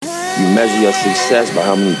measure your success by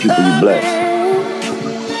how many people you bless.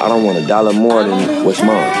 I don't want $1 more than what's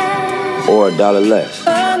mine, or $1 less.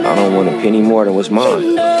 I don't want a penny more than what's mine.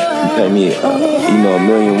 You pay me, $1.1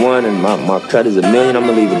 million, and my cut is $1 million. I'm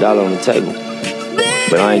gonna leave $1 on the table,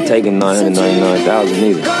 but I ain't taking 999,000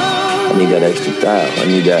 either. I need that extra $1,000. I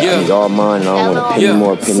need that. I need all mine, and I don't want a penny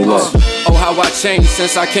more, a penny less. Oh, how I changed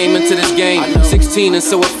since I came into this game. 16 and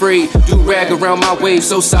so afraid, do rag around my waist.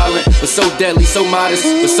 So silent, but so deadly, so modest,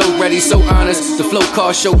 but so ready, so honest. The flow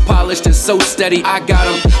car show polished and so steady. I got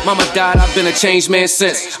him. Mama died, I've been a changed man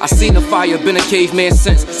since. I seen the fire, been a caveman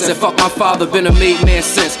since. Said fuck my father, been a made man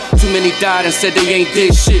since. Too many died and said they ain't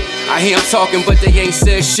did shit. I hear them talking, but they ain't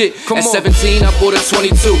said shit. At 17, I bought a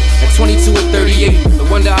 22. At 22 and 38, no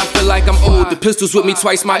wonder I feel like I'm old. The pistol's with me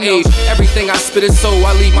twice my age. Everything I spit is soul.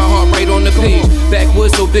 I leave my heart right on the page.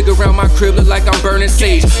 Backwoods so big around my crib, look like I'm burning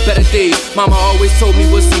sage. Better days, mama always told me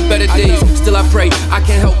we'll see better days. Still I pray, I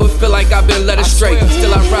can't help but feel like I've been led astray.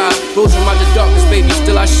 Still I rise, rose from out the darkness, baby,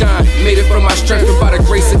 still I shine. Made it from my strength and by the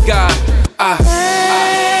grace of God.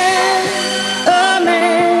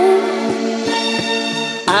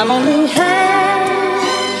 I'm only half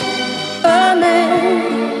a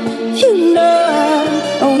man. You know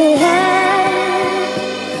I'm only half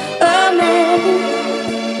a man.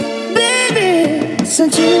 Baby,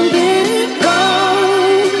 since you've been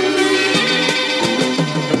gone,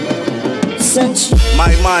 since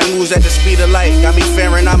my mind moves at the speed of light. Got me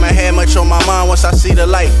fearing I'ma have much on my mind once I see the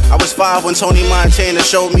light. I was 5 when Tony Montana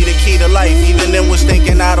showed me the key to life. Even then was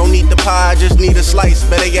thinking I don't need the pie, I just need a slice.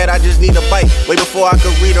 Better yet, I just need a bite. Way before I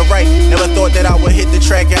could read or write. Never thought that I would hit the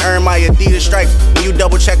track and earn my Adidas stripes. When you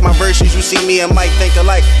double check my verses, you see me and Mike think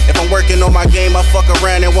alike. If I'm working on my game, I fuck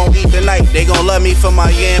around and won't eat the night. They gon' love me for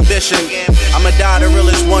my ambition. I'ma die the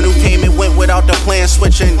realest one who came and went without the plan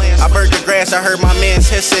switching. I burnt the grass, I heard my mans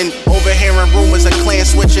hissing. Overhearing rumors of clan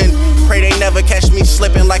switching. Pray they never catch me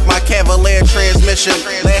slipping like my Cavalier transmission.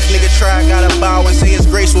 Last nigga try, gotta bow and say his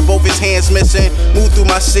grace with both his hands missing. Move through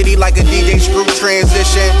my city like a DJ Screw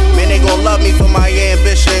transition. Man, they gon' love me for my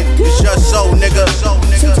ambition. It's just so, nigga.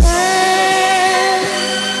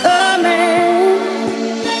 A man,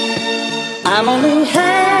 I'm only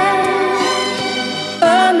half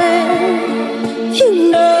a man.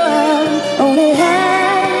 You know I'm only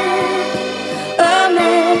half a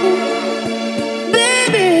man.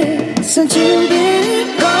 Baby, since you've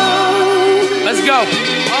been gone. Let's go.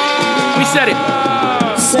 We said it.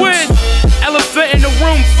 Switch. Elephant in the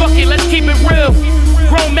room. Fuck it, let's keep it real.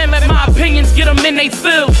 Grown men let my opinions get them in they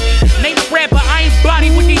feels. Name a rapper, I ain't body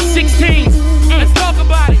with these 16s. Let's talk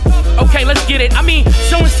about it. Okay, let's get it. I mean,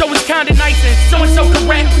 so-and-so is kinda nice and so-and-so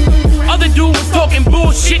correct. Other dude was talking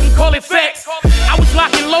bullshit and call it facts. I was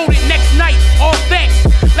locked and loaded next night, all facts.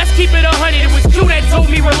 Let's keep it 100, it was you that told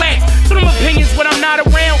me relax. So them opinions when I'm not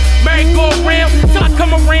around, merry go around, till I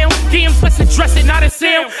come around. DMs, let's address it, not a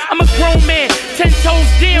sound. I'm a grown man, 10 toes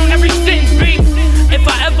down, every sentence beat. If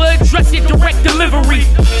I ever address it, direct delivery.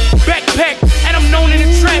 Backpack, and I'm known in the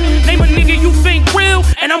trap. Name a nigga you think real,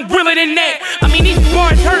 and I'm realer than that. I mean, these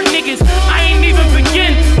bars hurt niggas, I ain't even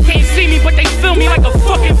begin. Can't see me, but they feel me like a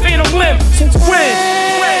fucking phantom limb. Win.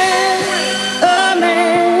 A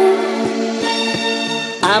man,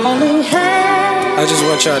 I'm only half. I just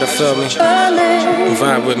want y'all to feel me and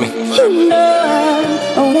vibe with me. You know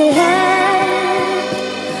I'm only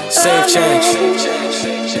half. Save change.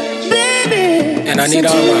 Baby, And I need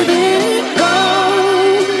all mine.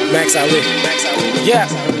 Max Ali. Yeah.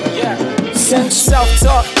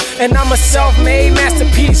 Self-talk. And I'm a self-made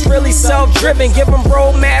masterpiece, really self-driven. Give them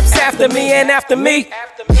roadmaps after me and after me.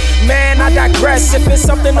 Man, I digress. If it's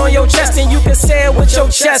something on your chest, then you can say it with your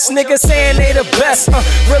chest. Niggas saying they the best.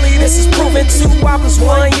 Really, this is proven. 2 albums,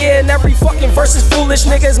 1 year, and every fucking verse is foolish.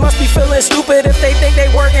 Niggas must be feeling stupid if they think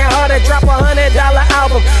they working harder. Drop $100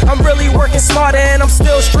 album. I'm really working smarter and I'm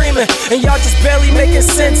still streaming. And y'all just barely making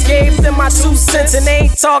sense. Gave them my 2 cents and they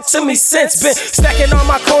ain't talked to me since. Been stacking all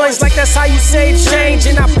my coins like that's how you save change.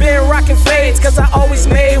 And I've been rocking fades cause I always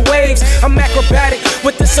made waves. I'm acrobatic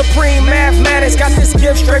with the supreme mathematics. Got this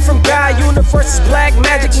gift straight from God. Universe is black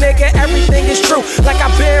magic, nigga. Everything is true. Like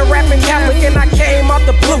I've been rapping Catholic and I came out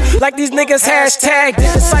the blue. Like these niggas hashtag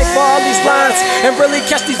did decipher all these lines and really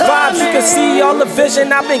catch these vibes. You can see all the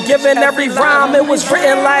vision I've been given. Every rhyme it was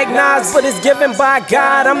written like Nas, but it's given by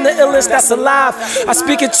God. I'm the illest that's alive. I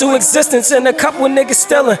speak it to existence and a couple niggas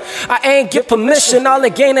stealing. I ain't get permission. All the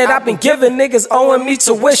gain that I've been given, niggas owing me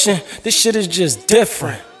tuition. This shit is just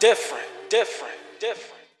different. Different.